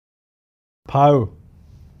Pau.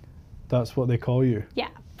 That's what they call you. Yeah,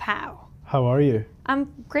 Pau. How are you?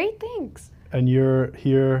 I'm great, thanks. And you're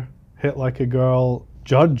here, Hit Like a Girl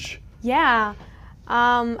judge. Yeah.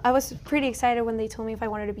 I was pretty excited when they told me if I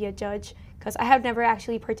wanted to be a judge, because I have never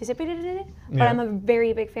actually participated in it, but I'm a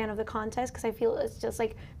very big fan of the contest because I feel it's just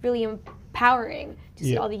like really empowering to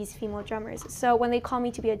see all these female drummers. So when they called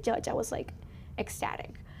me to be a judge, I was like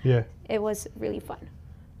ecstatic. Yeah. It was really fun.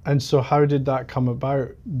 And so how did that come about,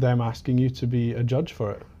 them asking you to be a judge for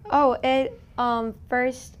it? Oh,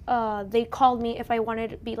 first they called me if I wanted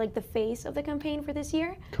to be like the face of the campaign for this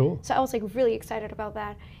year. Cool. So I was like really excited about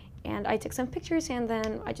that. And I took some pictures and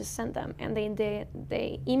then I just sent them. And they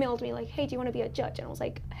emailed me like, hey, do you want to be a judge? And I was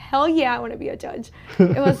like, hell yeah, I want to be a judge.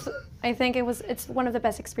 It's one of the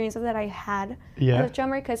best experiences that I had as a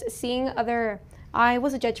drummer, because I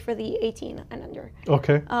was a judge for the 18 and under.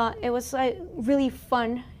 Okay. It was really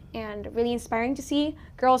fun and really inspiring to see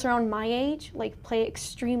girls around my age like play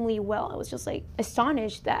extremely well. I was just like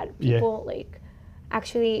astonished that people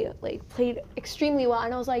actually played extremely well,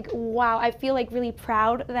 and I was like, wow, I feel like really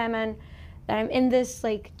proud of them and that I'm in this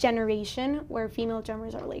like generation where female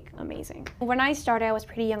drummers are like amazing. When I started, I was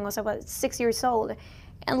pretty young. I was about 6 years old,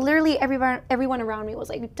 and literally everyone around me was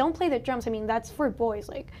like, don't play the drums. I mean, that's for boys.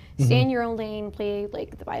 Like, stay in your own lane, play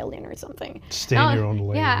like the violin or something. Stay in your own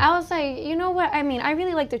lane. Yeah, I was like, you know what? I mean, I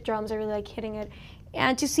really like the drums. I really like hitting it,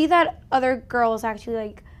 and to see that other girls actually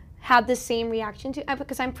like had the same reaction to,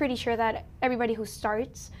 because I'm pretty sure that everybody who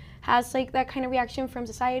starts has like that kind of reaction from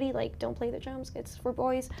society, like don't play the drums, it's for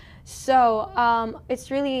boys. So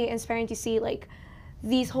it's really inspiring to see like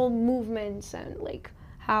these whole movements and like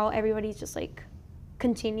how everybody's just like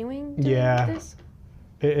continuing doing this.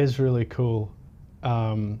 It is really cool.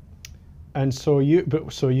 And so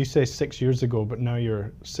you say 6 years ago, but now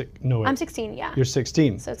you're I'm 16, yeah. You're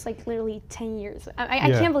 16. So it's like literally 10 years. I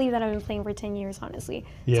can't believe that I've been playing for 10 years, honestly.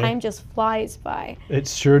 Yeah. Time just flies by. It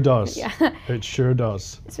sure does. Yeah. It sure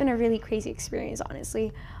does. It's been a really crazy experience,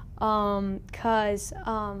 honestly. Oh,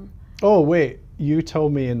 wait. You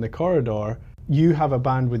told me in the corridor you have a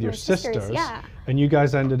band with your sisters. Yeah. And you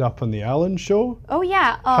guys ended up on the Ellen show? Oh,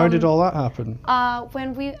 yeah. How did all that happen?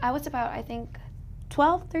 When I was about, I think,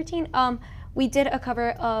 12, 13, we did a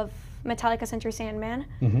cover of Metallica's Enter Sandman,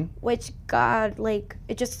 which got like,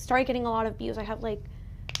 it just started getting a lot of views. I have like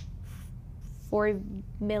 4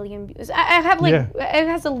 million views. I have like, it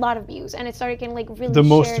has a lot of views, and it started getting like really The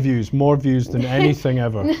most views, more views than anything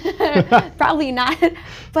ever. Probably not,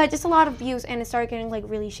 but just a lot of views, and it started getting like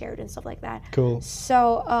really shared and stuff like that. Cool.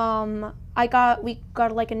 So we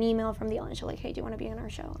got like an email from the Ellen show like, hey, do you want to be in our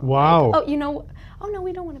show? Wow. Like, oh no,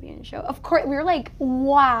 we don't want to be in the show. Of course, we were like,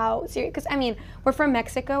 wow, serious? Because I mean, we're from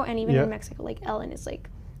Mexico, and even in Mexico, like Ellen is like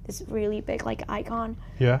this really big like icon.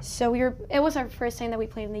 Yeah. So it was our first time that we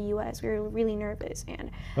played in the U.S. We were really nervous, and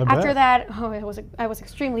after that, I was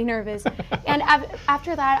extremely nervous. And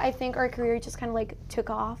after that, I think our career just kind of like took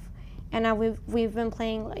off, and now we've been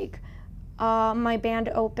playing like my band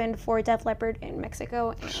opened for Def Leppard in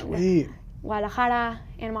Mexico. And Sweet. Guadalajara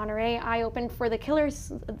and Monterrey. I opened for the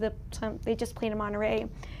Killers. They just played in Monterrey.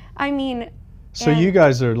 I mean. So you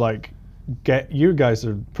guys are like. You guys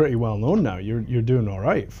are pretty well known now. You're doing all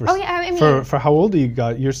right. For how old are you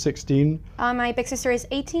guys? You're 16. My big sister is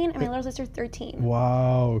 18 and my little sister 13.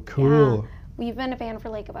 Wow, cool. Yeah. We've been a band for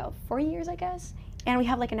like about 4 years, I guess, and we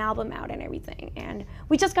have like an album out and everything. And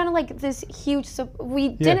we just got like this huge. We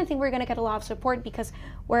didn't think we were gonna get a lot of support because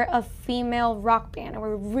we're a female rock band and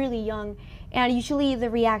we're really young. And usually the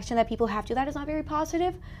reaction that people have to that is not very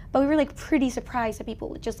positive, but we were like pretty surprised that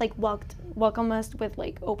people just like welcome us with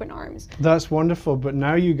like open arms. That's wonderful, but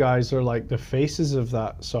now you guys are like the faces of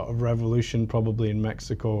that sort of revolution probably in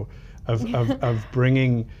Mexico of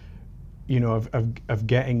bringing, of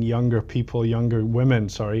getting younger women,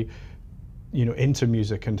 into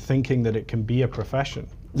music and thinking that it can be a profession.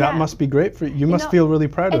 That must be great for you. You must feel really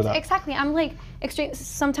proud of that. Exactly. I'm like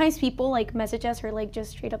sometimes people like message us or like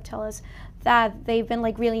just straight up tell us that they've been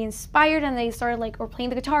like really inspired and they started like or playing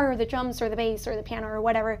the guitar or the drums or the bass or the piano or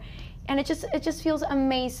whatever. And it just feels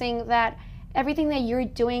amazing that everything that you're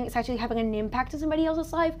doing is actually having an impact to somebody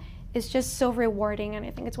else's life. It's just so rewarding, and I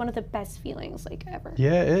think it's one of the best feelings like ever.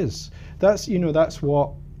 Yeah, it is. That's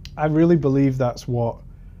what I really believe that's what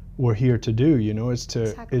we're here to do, is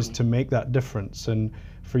to make that difference. And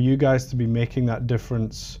for you guys to be making that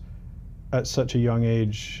difference at such a young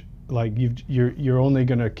age, like you're only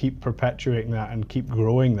going to keep perpetuating that and keep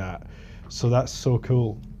growing that. So that's so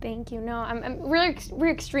cool. Thank you. No, we're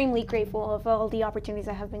extremely grateful of all the opportunities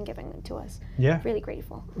that have been given to us. Yeah. Really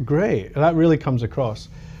grateful. Great. That really comes across.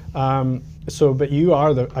 So, but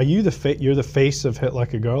you're the face of Hit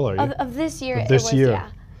Like a Girl, are you? Of this year, of this year. Yeah.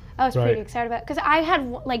 I was pretty excited about it because I had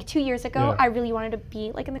like 2 years ago. I really wanted to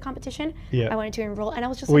be like in the competition. I wanted to enroll, and I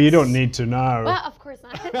was just. Well, you don't need to now. Well, of course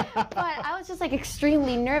not. But I was just like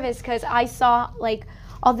extremely nervous because I saw like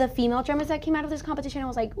all the female drummers that came out of this competition. I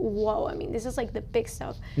was like, whoa! I mean, this is like the big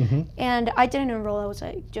stuff. And I didn't enroll. I was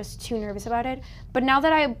like just too nervous about it. But now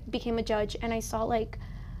that I became a judge and I saw like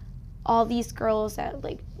all these girls that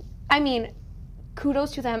like, I mean,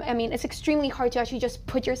 kudos to them. I mean, it's extremely hard to actually just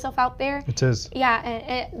put yourself out there. It is. Yeah,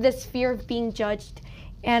 and this fear of being judged,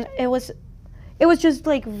 and it was just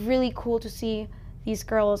like really cool to see these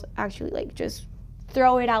girls actually like just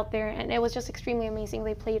throw it out there, and it was just extremely amazing.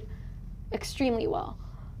 They played extremely well.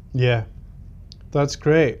 Yeah, that's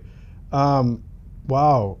great.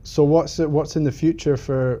 Wow. So what's in the future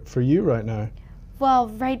for you right now? Well,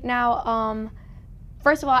 right now,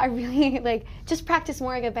 first of all, I really like just practice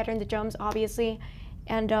more, get better in the drums, obviously,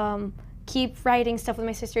 and keep writing stuff with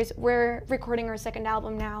my sisters. We're recording our second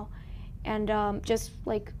album now, and just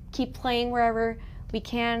like keep playing wherever we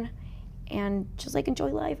can, and just like enjoy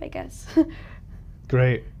life, I guess.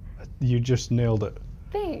 Great, you just nailed it.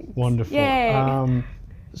 Thanks. Wonderful. Yay.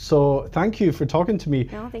 So thank you for talking to me.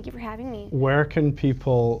 No, thank you for having me. Where can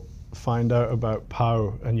people find out about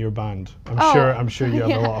POW and your band? I'm sure you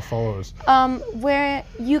have a lot of followers. Where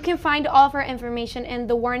you can find all of our information in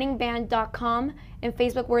thewarningband.com. In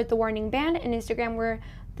Facebook, we're The Warning Band. In Instagram, we're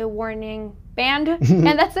The Warning Band.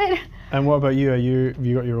 And that's it. And what about you? Have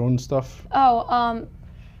you got your own stuff? Oh,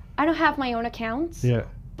 I don't have my own accounts. Yeah.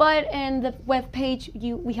 But in the webpage,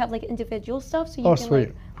 we have like individual stuff, so you can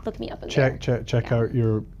like look me up in there. Check out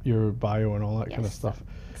your bio and all that kind of stuff.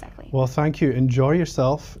 Exactly. Well, thank you. Enjoy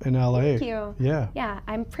yourself in LA. Thank you. Yeah. Yeah,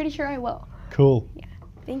 I'm pretty sure I will. Cool. Yeah.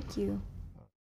 Thank you.